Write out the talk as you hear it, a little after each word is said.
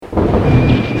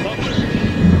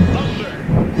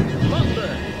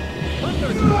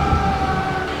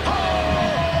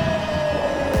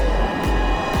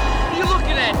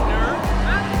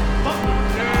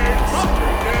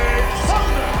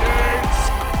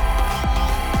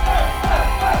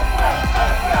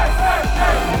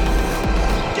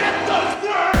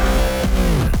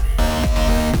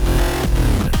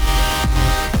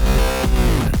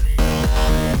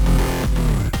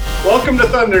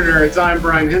Thunder Nerds. I'm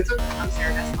Brian Hinton. I'm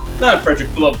Sarah Nestle. I'm Frederick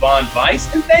Philip Von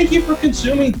Weiss, and thank you for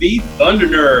consuming the Thunder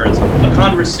Nerds, a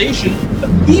conversation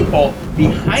of people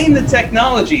behind the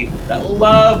technology that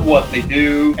love what they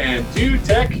do And do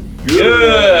tech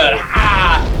good.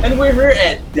 And we're here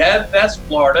at DevFest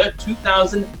Florida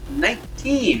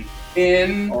 2019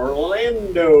 in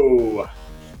Orlando.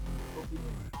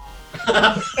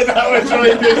 That was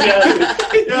really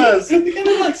enthusiastic. Yes. It kind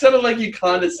of like sounded like you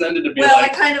condescended to be Well,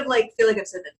 like. I kind of feel like I've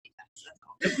said that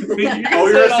 3 times. That's all. Oh,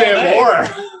 you're saying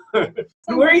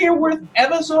more. We're here with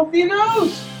Eva Sophia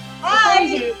Knows.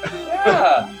 Hi.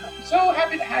 Yeah. So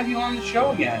happy to have you on the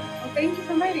show again. Well, thank you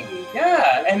for inviting me.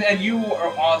 Yeah, and you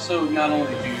are also not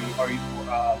only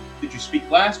did you speak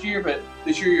last year, but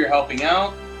this year you're helping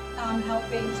out. I'm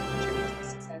helping to contribute to the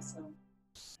success of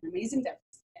an amazing DevFest.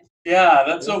 Yeah,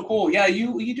 that's so cool. Yeah,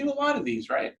 you do a lot of these,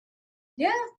 right?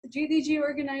 Yeah, the GDG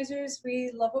organizers,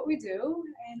 we love what we do,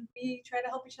 and we try to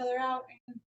help each other out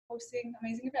in hosting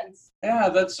amazing events. Yeah,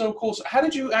 that's so cool. So how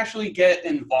did you actually get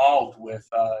involved with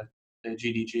the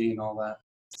GDG and all that?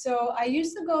 So I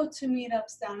used to go to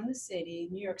meetups down in the city,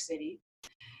 New York City,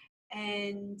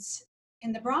 and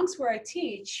in the Bronx where I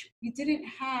teach, we didn't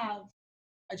have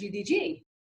a GDG.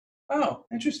 Oh,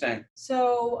 interesting.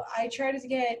 So I tried to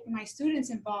get my students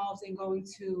involved in going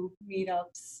to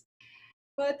meetups,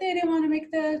 but they didn't want to make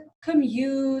the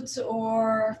commute,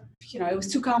 or, it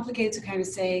was too complicated to kind of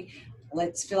say,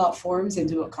 let's fill out forms and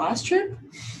do a class trip,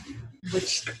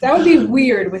 which that would be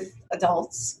weird with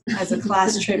adults as a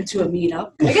class trip to a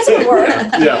meetup. I guess it would work.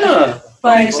 Yeah.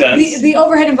 But Makes sense. the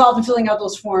overhead involved in filling out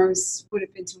those forms would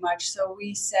have been too much. So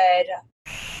we said,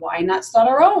 why not start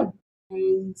our own?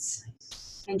 And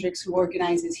Hendrix, who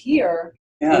organizes here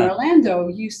in Orlando,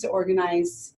 used to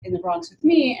organize in the Bronx with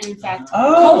me, and in fact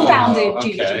co-founded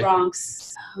GDG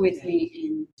Bronx with me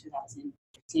in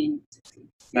 2015.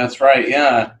 That's right.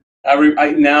 Yeah.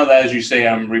 I now that, as you say,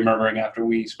 I'm remembering after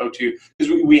we spoke to you,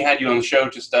 because we had you on the show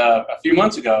just a few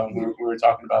months ago, and we were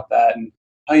talking about that and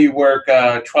how you work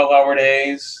 12-hour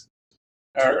days.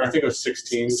 I think it was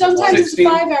 16. Sometimes 16.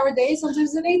 it's a 5-hour day,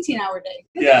 sometimes it's an 18-hour day.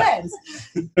 It depends.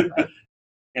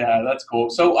 Yeah, that's cool.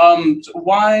 So,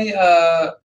 why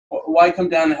come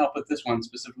down to help with this one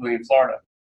specifically in Florida?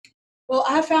 Well,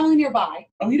 I have family nearby,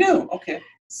 Oh, you do? Okay.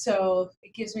 so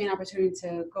it gives me an opportunity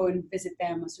to go and visit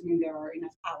them, assuming there are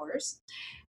enough hours.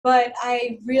 But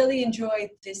I really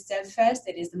enjoyed this DevFest.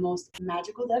 It is the most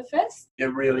magical DevFest.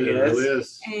 It really It is. really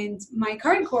is. And my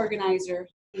current co-organizer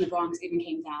in the Bronx even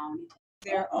came down.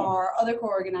 There are other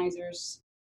co-organizers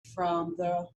from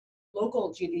the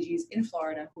local GDGs in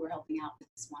Florida who are helping out with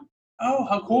this one. Oh,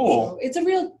 how cool. So it's a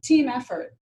real team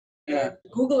effort. Yeah.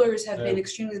 Googlers have been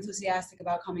extremely enthusiastic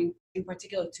about coming, in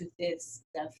particular, to this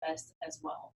DevFest as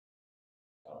well.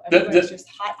 So everybody's just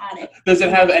hot on it. Does it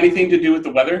have anything to do with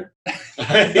the weather? Oh,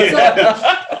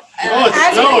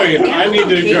 it's snowing. I need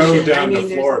to go down to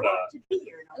Florida.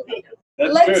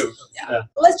 That's true.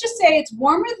 Let's just say it's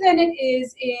warmer than it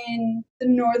is in the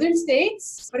northern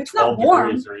states, but it's not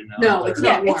warm. Right now. No, it's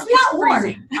not warm. It's not warm.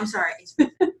 Freezing. I'm sorry.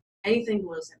 Anything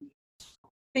below 70.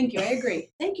 Thank you, I agree.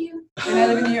 Thank you. And I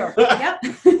live in New York. Yep.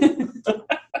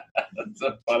 That's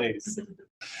so funny. So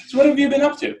what have you been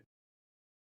up to?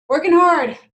 Working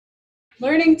hard.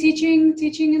 Learning, teaching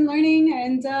and learning,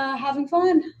 and having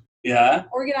fun. Yeah.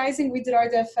 Organizing. We did our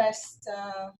DevFest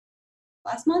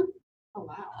last month. Oh,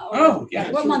 wow. Oh,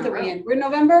 yeah. What month are we in? We're in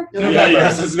November?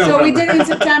 Yes, it's November. So we did it in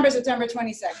September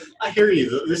 22nd. I hear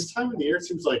you. This time of the year it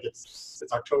seems like it's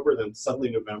October, then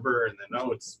suddenly November, and then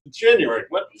it's January.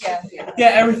 What? Yeah.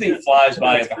 Yeah, everything flies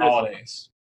by at the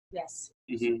holidays. Yes.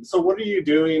 Mm-hmm. So what are you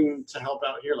doing to help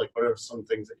out here? Like, what are some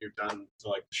things that you've done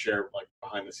to share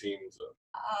behind the scenes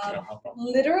of help out?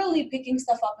 Literally picking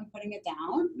stuff up and putting it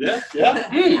down. Yeah.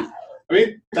 I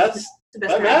mean,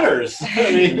 that matters.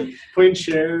 I mean, putting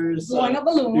chairs. Blowing up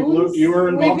balloons. You were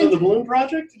involved in the balloon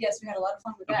project? Yes, we had a lot of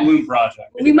fun with The that. Balloon Project.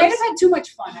 We might have had too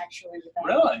much fun, actually, with that.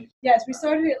 Really? Yes, we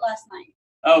started it last night.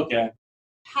 Okay.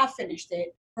 Half finished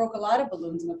it. Broke a lot of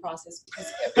balloons in the process because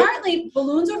apparently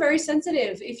balloons are very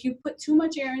sensitive. If you put too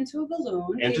much air into a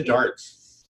balloon. And to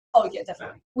darts. Oh, yeah,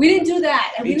 definitely. We didn't do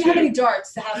that. And Me we didn't have too. any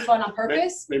darts to have fun on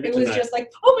purpose. Maybe it was tonight. just like,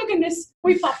 oh my goodness,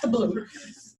 we popped the balloon.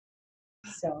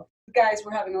 So the guys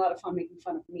were having a lot of fun making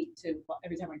fun of me too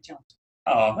every time I jumped.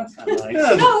 Oh, that's not nice.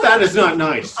 Yeah, that is not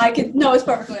nice. No, it's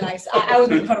perfectly nice. I was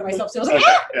making fun of myself, so I was like,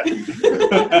 ah!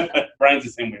 Yeah, Brian's the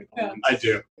same way. Yeah. I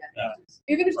do.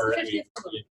 Even if it's Or the any- 50th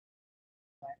balloon.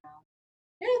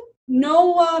 Yeah,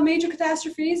 no major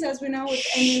catastrophes, as we know, with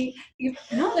any.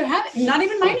 No, there haven't. Not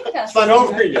even minor It's catastrophes. not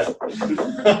over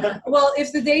yet. Well,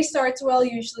 if the day starts well,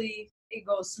 usually it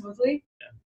goes smoothly.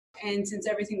 And since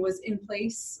everything was in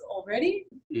place already,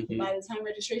 Mhm. by the time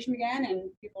registration began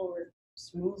and people were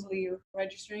smoothly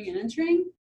registering and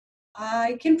entering,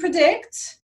 I can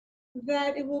predict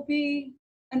that it will be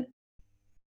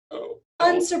Oh,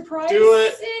 unsurprising. do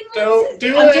it. Don't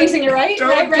do I'm it. jinxing it, right? Don't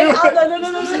Right? do Right? it. Oh,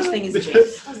 no. No such thing as a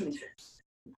jinx.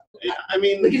 Yeah, I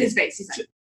mean, Look at his face. He's like,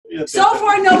 yeah, So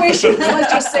far, no issues.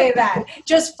 Let's just say that.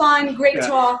 Just fun, great Yeah.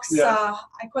 talks. Yeah.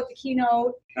 I caught the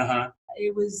keynote. Uh-huh.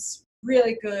 It was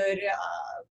really good.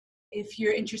 If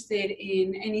you're interested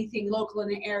in anything local in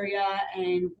the area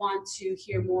and want to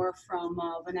hear more from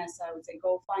Vanessa, I would say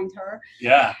go find her.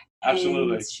 Yeah,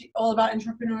 absolutely. And she's all about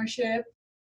entrepreneurship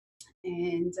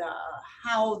and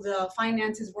how the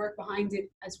finances work behind it,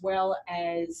 as well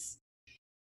as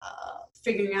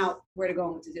figuring out where to go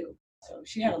and what to do. So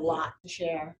she had a lot to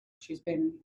share. She's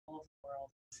been all over the world.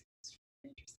 It's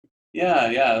really interesting.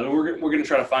 Yeah. We're gonna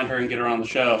try to find her and get her on the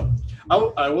show.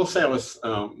 I will say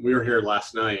we were here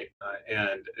last night,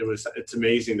 and it's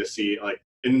amazing to see, like,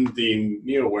 in the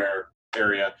NeoWare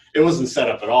area, it wasn't set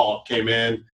up at all. Came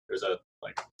in, there's a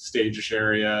stage-ish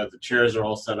area, the chairs are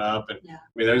all set up, and Yeah.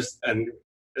 I mean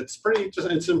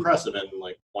it's impressive in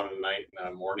like one night and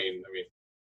a morning. I mean,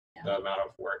 the amount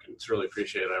of work, and it's really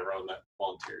appreciated everyone that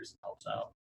volunteers and helps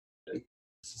out.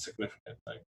 It's a significant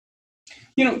thing.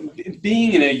 You know,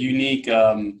 being in a unique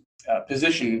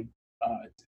position,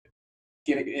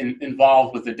 getting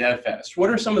involved with the DevFest, what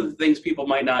are some of the things people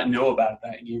might not know about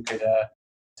that you could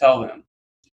tell them?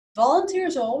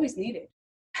 Volunteers are always needed.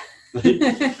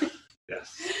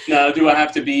 Yes. Now, do I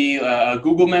have to be a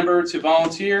Google member to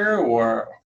volunteer, or?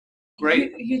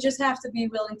 Great. You just have to be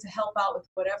willing to help out with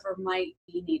whatever might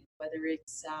be needed, whether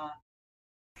it's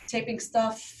taping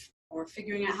stuff or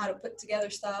figuring out how to put together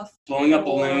stuff. Blowing up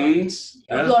or balloons?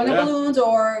 blowing up balloons,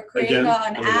 or creating Again,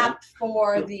 an another app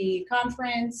for the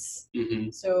conference. Mm-hmm.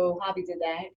 So Hobby did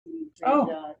that. He Oh.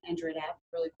 created an Android app,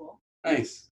 really cool.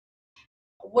 Nice.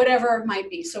 Whatever it might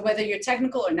be. So whether you're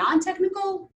technical or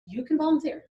non-technical, you can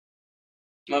volunteer.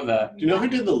 Love that. Do you know who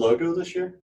did the logo this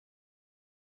year?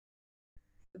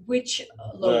 Which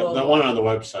logo? The one on the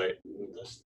website,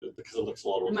 because it looks a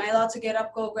little. Am I allowed to get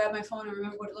up, go grab my phone, and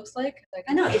remember what it looks like?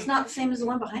 I know, it's not the same as the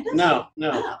one behind us? No.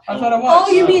 Oh. I thought it was.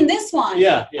 Oh, you mean this one?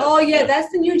 Yeah. Oh, yeah,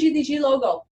 that's the new GDG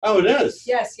logo. Oh, it is.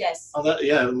 Yes. Oh,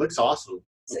 it looks awesome.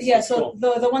 So, That's- yeah, that's so cool.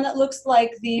 the one that looks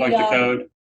like the Like the code?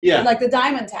 Yeah. like the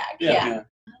diamond tag, Yeah. Yeah.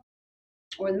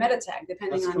 or the meta tag,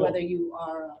 depending That's on cool. whether you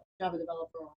are a Java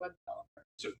developer or a web developer.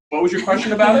 So what was your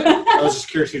question about it? I was just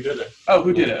curious who did it. Oh,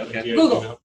 who did it? Okay. Yeah, Google. you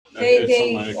know? They It's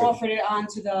something I could- offered it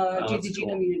onto the Oh, that's GDG cool.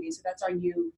 community, so that's our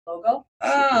new logo.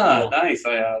 Ah, nice.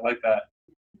 I like that.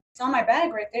 It's on my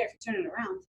bag right there if you turn it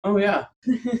around. Oh, yeah.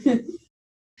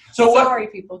 So what? Sorry,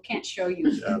 people, can't show you.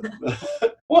 Yeah.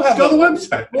 We'll have Go to the a-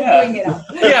 website. We'll Yeah. bring it up.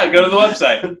 Yeah, go to the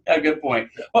website. Yeah, good point.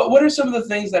 What are some of the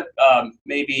things that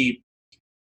maybe,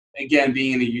 again,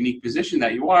 being in a unique position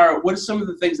that you are, what are some of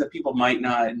the things that people might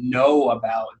not know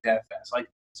about DevFest? Like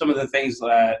some of the things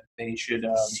that they should,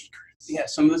 yeah,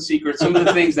 some of the secrets, some of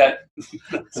the things that,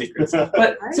 not secrets,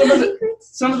 but Are some there of the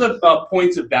secrets? some of the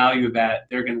points of value that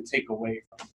they're going to take away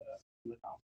from the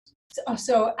conference.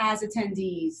 So as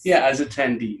attendees, Yeah, as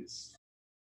attendees.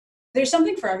 there's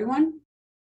something for everyone.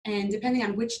 And depending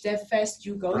on which DevFest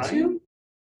you go to,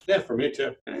 Yeah, for me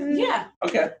too. yeah,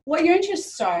 Okay. what your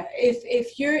interests are.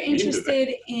 If you're into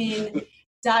interested in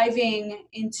diving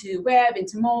into web,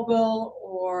 into mobile,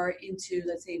 or into,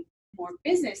 let's say, more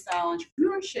business style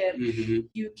entrepreneurship, Mm-hmm.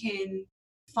 you can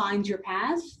find your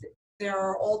path. There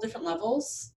are all different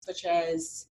levels, such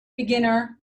as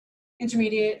beginner,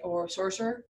 intermediate, or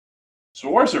sorcerer.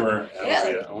 Sorcerer.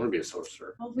 I want to be a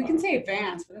sorcerer. Well, we can say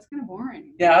advanced, but that's kind of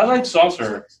boring. Yeah, I like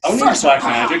sorcerer. I want to use Sorcerer.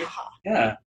 black magic.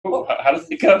 Yeah. Oh, how does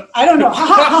it go? I don't know. Ha,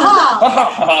 ha,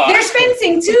 ha, ha. There's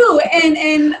fencing too,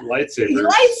 and Lightsabers.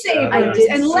 Lightsabers. I Yeah. did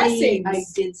And see, lessons. I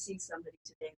did see somebody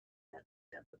today that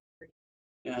looked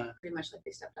Yeah. pretty much like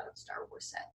they stepped out of a Star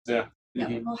Wars set.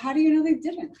 Mhm. well, how do you know they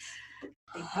didn't?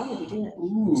 They probably did.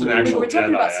 Ooh. It's an actual We're talking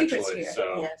Jedi, about secrets actually. here.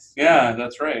 So Yes. Yeah,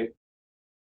 that's right.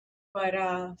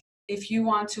 But if you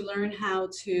want to learn how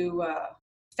to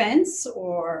fence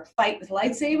or fight with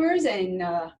lightsabers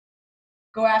and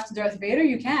go after Darth Vader,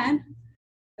 you can.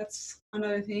 That's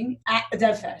another thing. At the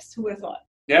DevFest, who would have thought?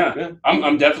 Yeah. Yeah.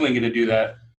 I'm definitely going to do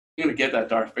that. I'm going to get that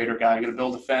Darth Vader guy. I'm going to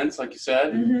build a fence, like you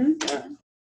said. Mm-hmm. Yeah.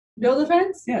 Build a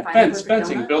fence? Yeah, Find fence, a perfect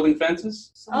fencing, donut. building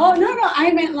fences. Oh, no,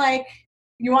 I meant like,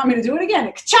 you want me to do it again?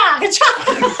 Ka-cha,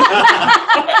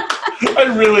 ka-cha.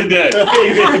 I really did.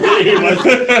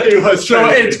 he was So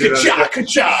trying to it's do that.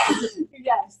 ka-cha.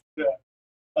 Yes.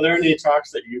 Are there any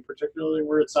talks that you particularly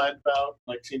were excited about,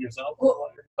 like seeing yourself? Well,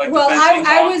 Like the Well, fencing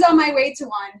I talk. was on my way to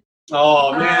one,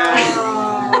 Oh man.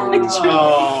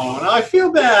 Oh, now I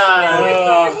feel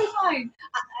bad. It's fine.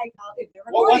 If they're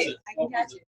What was recording, it? I can What catch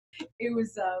was it. It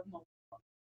was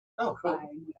Oh, cool.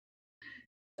 fine.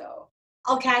 So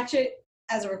I'll catch it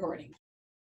as a recording.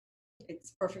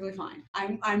 It's perfectly fine.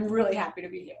 I'm really happy to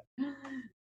be here.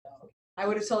 So, I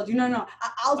would have told you, no,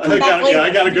 I'll come back later.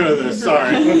 I gotta go to this.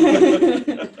 Sorry.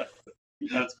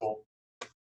 That's cool.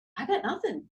 I got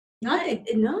nothing. Nothing.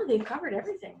 No, they've covered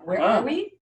everything. Where Wow. are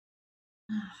we?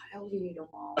 I will need them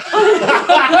all.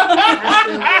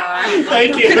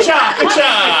 Thank you. Ka-cha,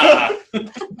 ka-cha.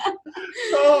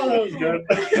 Oh, that was good.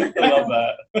 I love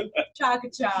that. Chaka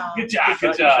cha. Good job,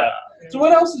 good job. So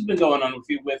what else has been going on with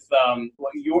you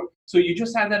so you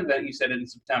just had that event, you said, in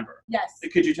September. Yes.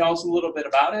 Could you tell us a little bit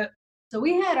about it? So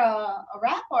we had a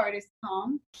rap artist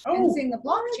come and sing the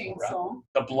blockchain rap. song.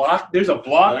 There's a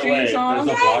blockchain song?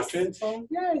 There's a blockchain song?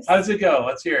 Yes. How does it go?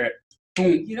 Let's hear it.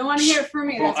 Boom. You don't want to hear it from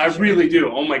me. Boom. That's I for sure. really do.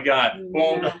 Oh my God.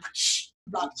 Boom. Yeah.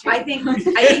 Blockchain. I think we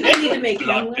need to make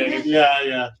one with Blockchain. it.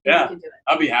 Yeah. Yeah. We can do it.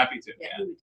 I'll be happy to. Yeah.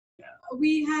 Yeah.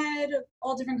 We had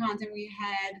all different content. We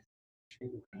had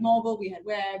mobile, we had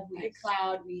web, we had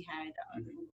cloud, we had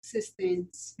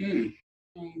assistants, Hmm.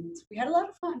 and we had a lot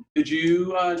of fun. Did you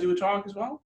do a talk as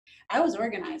well? I was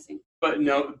organizing. But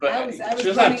no, but I was She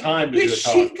doesn't running- have time to do a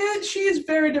she talk. good. She is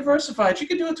very diversified. She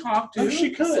could do a talk too. Oh,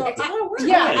 she could. So It's a lot of work.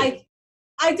 yeah, Right.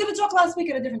 I did a talk last week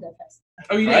at a different dev fest.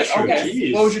 Oh, you did? That's true. Okay.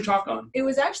 Jeez. What was your talk on? It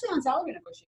was actually on salary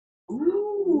negotiation.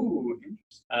 Ooh.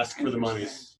 Ask for the money.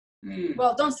 Hmm.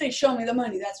 Well, don't say show me the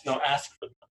money. That's for No, sure. ask for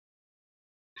the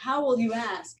How will you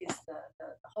ask is the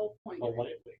whole point. money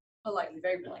politely. Politely,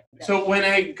 very politely. So when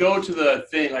I go to the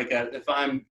thing, like if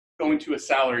I'm going to a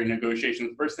salary negotiation,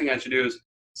 the first thing I should do is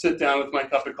sit down with my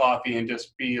cup of coffee and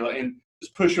just be like, and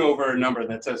just push over a number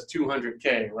that says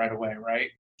 200K right away, right?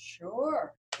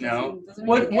 Sure. No. Doesn't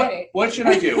mean you get it. What should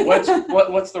I do? What's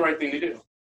the right thing to do?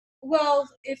 Well,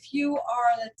 if you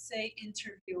are, let's say,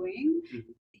 interviewing, Mhm.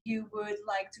 you would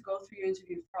like to go through your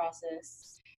interview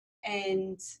process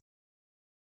and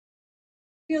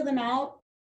feel them out.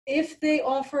 If they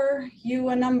offer you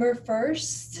a number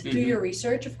first, do Mhm. your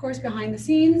research, of course, behind the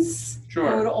scenes. Sure.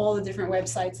 Go to all the different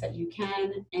websites that you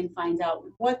can and find out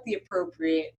what the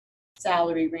appropriate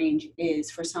salary range is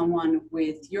for someone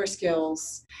with your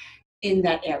skills in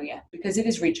that area, because it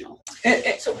is regional.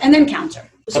 And then counter.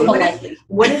 So what if, politely.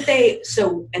 what if they,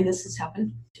 and this has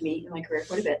happened to me in my career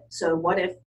quite a bit. So what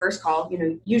if first call,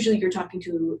 usually you're talking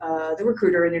to the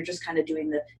recruiter and they're just kind of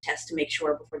doing the test to make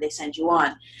sure before they send you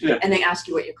on. Yeah. And they ask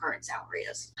you what your current salary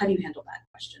is. How do you handle that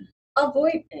question?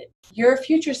 Avoid it. Your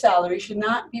future salary should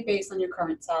not be based on your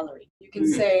current salary. You can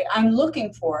Mhm. say, I'm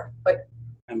looking for, but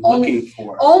I'm Only- looking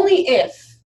for. only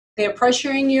if they're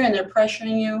pressuring you and they're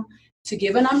pressuring you to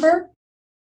give a number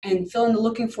and fill in the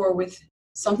looking for with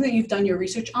something that you've done your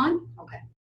research on. Okay.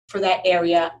 For that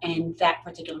area and that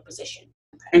particular position.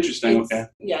 Interesting. It's-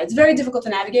 Okay. Yeah, it's very difficult to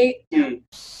navigate. Mm.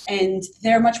 And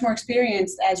they're much more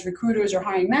experienced as recruiters or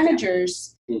hiring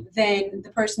managers Mm. than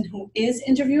the person who is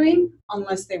interviewing,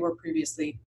 unless they were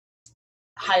previously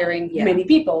hiring Yeah. many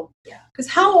people. Yeah. Because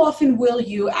how often will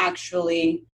you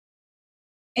actually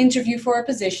interview for a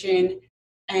position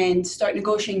and start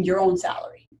negotiating your own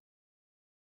salary?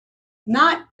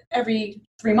 Not every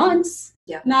 3 months.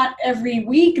 Yeah. Not every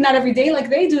week, not every day like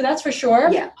they do, that's for sure.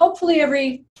 Yeah. Hopefully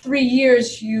every 3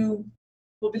 years you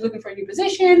will be looking for a new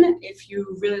position. If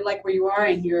you really like where you are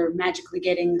and you're magically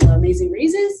getting amazing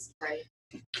raises, Right.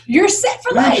 you're set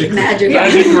for Magic. life. Magic. Yeah.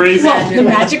 Magic raising. Well, the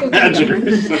magical Magic.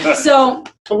 kingdom. So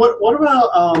So what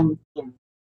about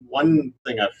one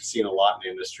thing I've seen a lot in the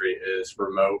industry is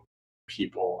remote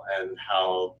people and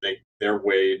how their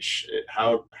wage.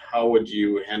 How would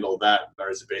you handle that? Or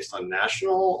is it based on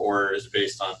national, or is it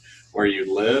based on where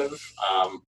you live?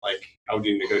 Like how would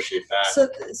you negotiate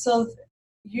that? so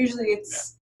usually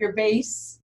it's your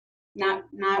base, not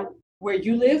where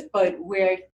you live, but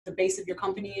where the base of your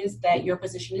company is, that your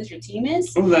position is, your team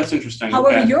is. Oh, that's interesting.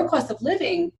 However, Okay. your cost of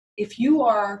living, if you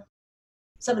are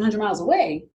 700 miles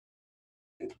away,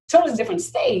 totally different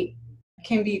state,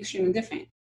 can be extremely different.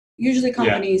 Usually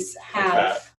companies Like have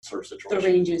that sort of the situation.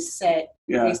 ranges set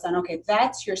Yeah. based on, okay,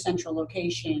 that's your central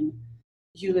location.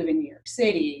 You live in New York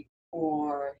City,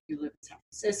 or you live in San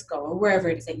Francisco, or wherever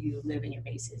it is that you live in your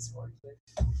bases, or you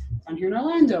live down here in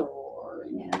Orlando, or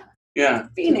in Yeah.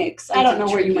 Phoenix. I don't know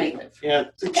where you might live. Yeah,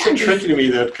 it's Yeah. tricky to me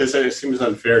though, because it seems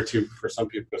unfair too for some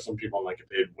people. Because some people might get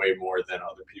paid way more than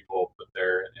other people, but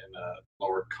they're in a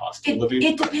lower cost of living.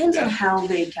 It depends Yeah. on how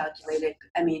they calculate it.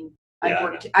 I mean,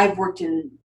 Yeah,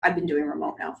 I've been doing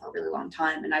remote now for a really long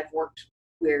time, and I've worked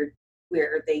where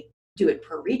they do it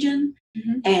per region,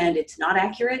 Mhm. and it's not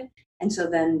accurate. And so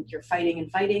then you're fighting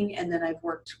and fighting. And then I've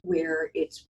worked where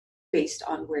it's based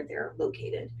on where they're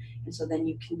located. And so then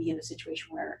you can be in a situation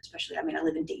where, especially, I mean, I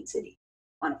live in Dade City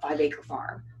on a 5-acre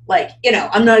farm. Like, you know,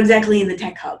 I'm not exactly in the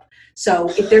tech hub. So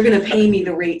if they're going to pay me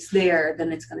the rates there,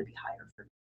 then it's going to be higher for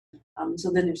me.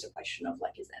 So then there's a question of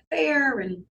like, is that fair?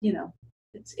 And, you know,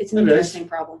 it's an It is. interesting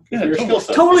problem. Yeah, Your totally. skill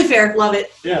set. Totally fair. Love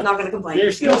it. Yeah. Not going to complain.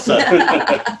 Your skill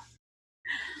set.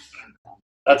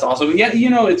 That's awesome. Yeah, you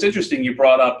know, it's interesting you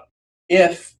brought up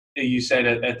if you said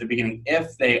at the beginning,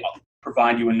 if they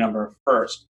provide you a number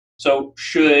first. So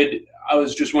I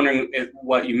was just wondering if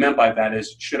what you meant by that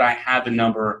is, should I have a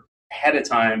number ahead of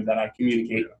time that I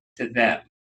communicate to them?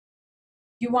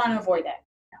 You want to avoid that.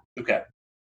 Okay.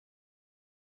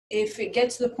 If it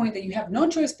gets to the point that you have no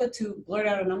choice but to blurt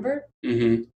out a number,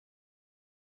 Mm-hmm.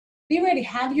 be ready.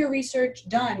 Have your research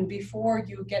done before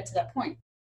you get to that point.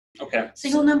 Okay.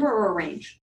 Single number or a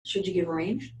range? Should you give a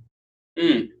range?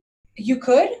 Mm. You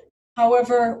could,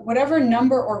 however, whatever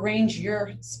number or range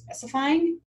you're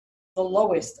specifying, the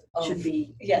lowest Should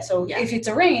be. So Yeah. if it's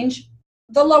a range,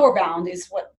 the lower bound is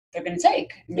what they're going to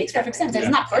take. It makes perfect sense. Yeah. It's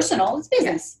not personal, it's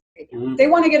business. Mhm. They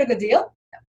want to get a good deal,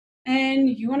 and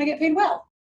you want to get paid well.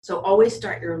 So always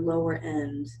start your lower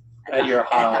end At your at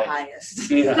high. the highest.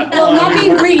 Yeah. Well, not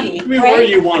being greedy, I mean, right? where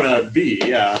you want to be,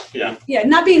 yeah. Yeah,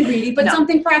 not being greedy, but No.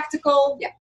 something practical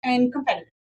Yeah. and competitive.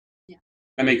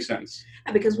 That makes sense.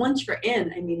 Yeah, because once you're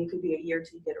in, I mean, it could be a year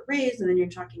till you get a raise, and then you're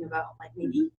talking about like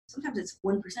maybe sometimes it's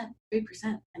 1%,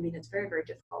 3%. I mean, it's very, very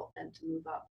difficult then to move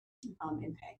up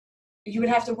in pay. You would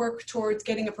have to work towards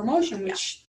getting a promotion,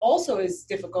 which also is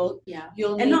difficult. Yeah,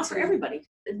 You'll and need not to, for everybody.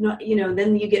 Not, you know,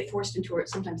 then you get forced into it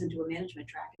sometimes into a management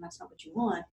track, and that's not what you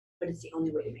want. But it's the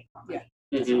only way to make more money.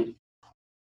 Mm-hmm.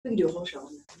 We can do a whole show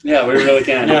on Yeah, we really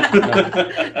can.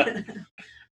 that.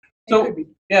 So,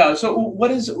 yeah, so what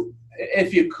is,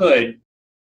 if you could,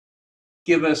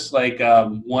 give us like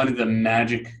one of the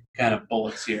magic kind of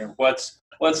bullets here. What's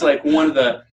like one of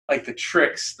the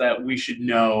tricks that we should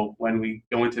know when we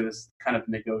go into this kind of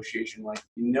negotiation? Like,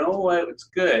 you know what, it's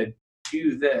good,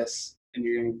 do this, and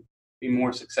you're going to be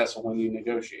more successful when you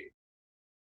negotiate.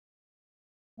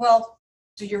 Well,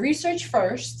 do your research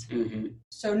first. Mm-hmm.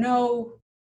 So know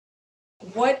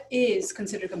what is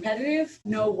considered competitive,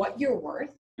 know what you're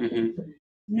worth, Mm-hmm.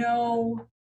 know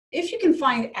if you can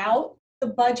find out the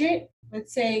budget.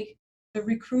 Let's say the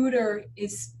recruiter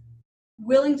is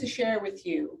willing to share with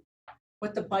you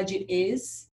what the budget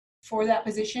is for that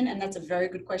position, and that's a very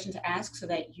good question to ask so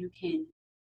that you can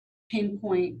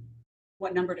pinpoint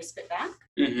what number to spit back.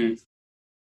 Mm-hmm.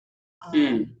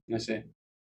 I see.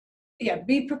 Yeah,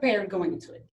 be prepared going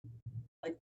into it.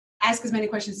 Like, ask as many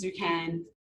questions as you can.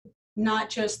 Not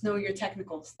just know your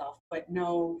technical stuff, but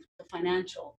know the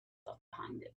financial stuff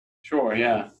behind it. Sure,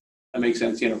 yeah. That makes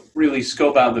sense. You know, really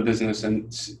scope out the business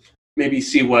and maybe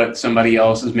see what somebody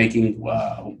else is making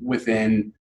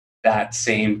within that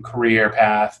same career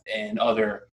path and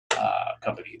other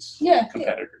companies, Yeah,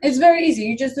 competitors. it's very easy.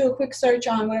 You just do a quick search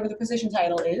on whatever the position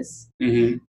title is,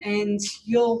 Mm-hmm. and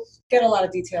you'll get a lot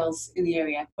of details in the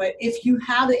area. But if you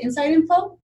have the inside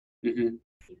info, Mm-hmm.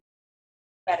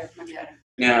 better, much better.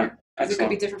 Yeah, Because it could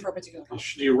be excellent. different for a particular company.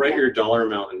 Should you write your dollar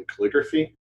amount in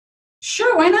calligraphy?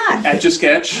 Sure, why not? Etch a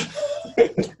sketch.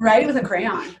 Write it with a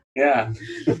crayon. Yeah,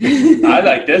 I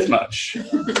like this much.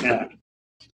 Yeah,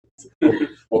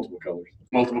 Multiple colors.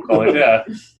 multiple colors. Yeah,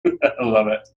 I love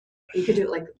it. You could do it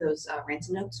like those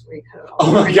ransom notes where you cut out all Oh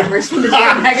the my God. numbers from the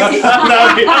different magazines.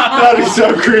 That'd be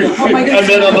so creepy. Oh my And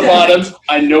then on the bottom,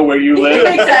 I know where you live.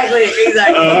 exactly.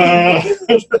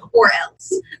 Or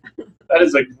else. That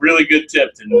is a really good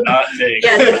tip to not take.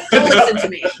 Yeah, don't listen to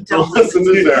me. Don't listen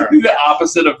Listen to Sarah. Do the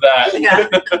opposite of that. Yeah.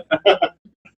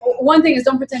 One thing is,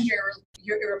 don't pretend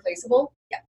you're irreplaceable.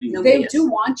 Nobody They is. do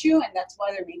want you, and that's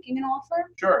why they're making an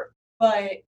offer. Sure.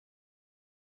 But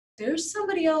there's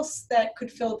somebody else that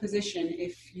could fill a position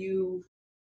if you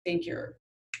think you're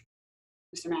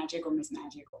Mr. Magic or Miss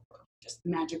Magic or just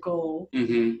magical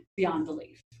Mm-hmm. beyond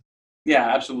belief. Yeah,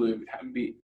 absolutely.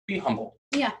 Be humble.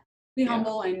 Be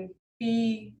humble and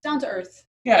be down to earth.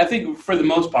 Yeah, I think for the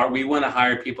most part, we want to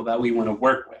hire people that we want to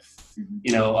work with. Mhm.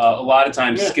 You know, a lot of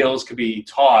times Yeah. skills could be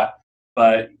taught,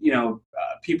 but you know,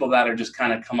 people that are just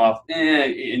kind of come off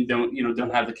and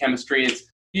don't have the chemistry. It's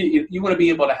you want to be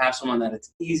able to have someone that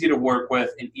it's easy to work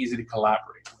with and easy to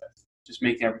collaborate with. Just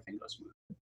make everything go smooth.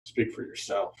 Speak for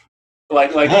yourself.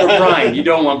 Like for Brian, you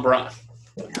don't want Brian.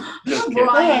 Just kidding.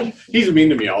 Brian. He's mean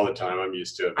to me all the time. I'm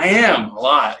used to it. I am a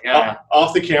lot. Yeah,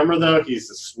 Off the camera, though, he's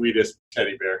the sweetest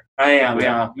teddy bear. I am.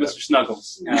 Yeah, Mr.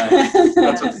 Snuggles. No.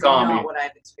 That's what they call Not me. what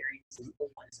I've experienced.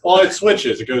 Well, it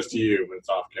switches. It goes to you when it's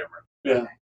off camera. Yeah.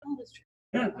 Oh, that's true.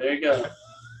 Yeah, there you go.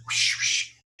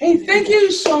 Hey, thank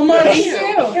you so much. Thank you.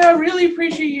 Yeah, I really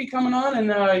appreciate you coming on and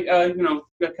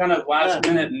the kind of last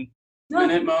minute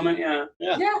moment. Yeah.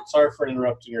 Yeah. Yeah. Sorry for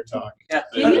interrupting your talk. Yeah.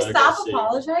 Can you I stop see.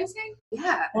 apologizing?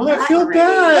 Yeah. Well, I not feel already.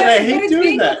 bad. I But hate it's doing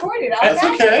being that. recorded. That's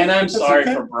Okay. okay. And I'm That's sorry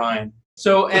okay. for Brian.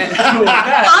 So and with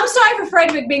that, I'm sorry for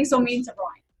Frederick being so mean to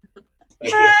Brian.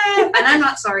 Thank you. And I'm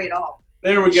not sorry at all.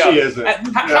 there we go. She isn't.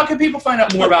 How can people find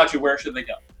out more about you? Where should they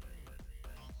go?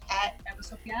 At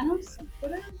Episopianos on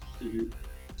Twitter. Mm-hmm.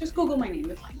 Just Google my name,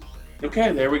 you'll find me.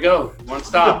 Okay, there we go. One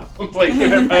stop. Like,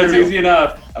 that's easy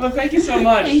enough. Well, thank you so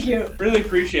much. Thank you. Really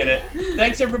appreciate it.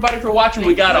 Thanks everybody for watching.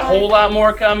 We got a whole lot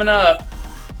more coming up.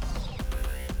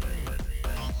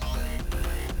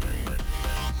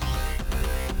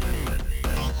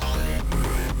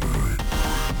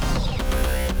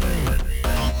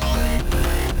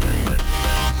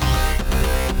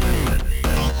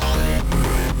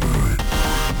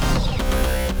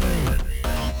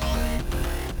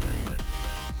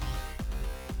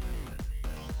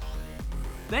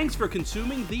 Thanks for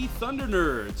consuming the Thunder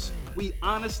Nerds. We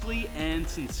honestly and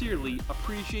sincerely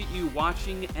appreciate you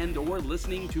watching and or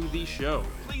listening to the show.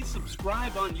 Please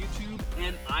subscribe on YouTube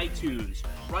and iTunes.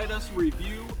 Write us a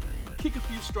review, kick a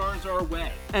few stars our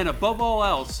way. And above all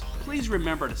else, please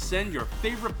remember to send your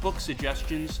favorite book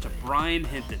suggestions to Brian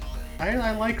Hinton.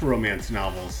 I like romance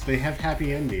novels. They have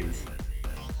happy endings.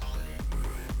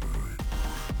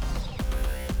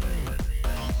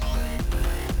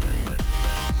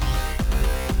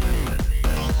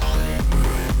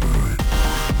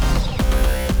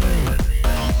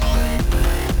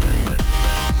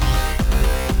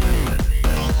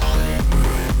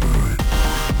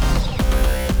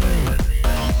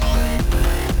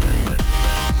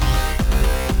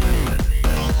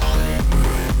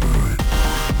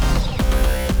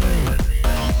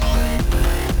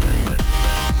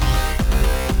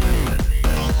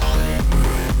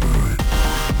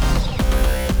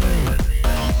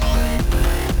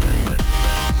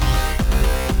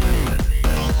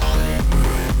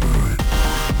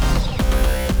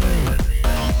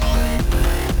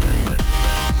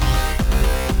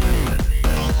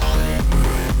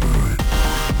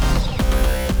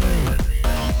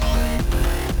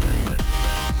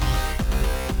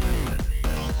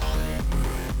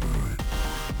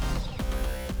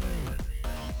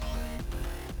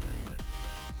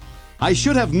 I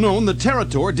should have known the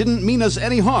Territor didn't mean us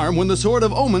any harm when the Sword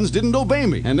of Omens didn't obey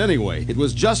me. And anyway, it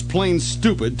was just plain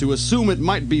stupid to assume it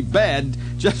might be bad.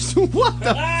 Just what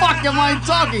the fuck am I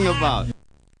talking about?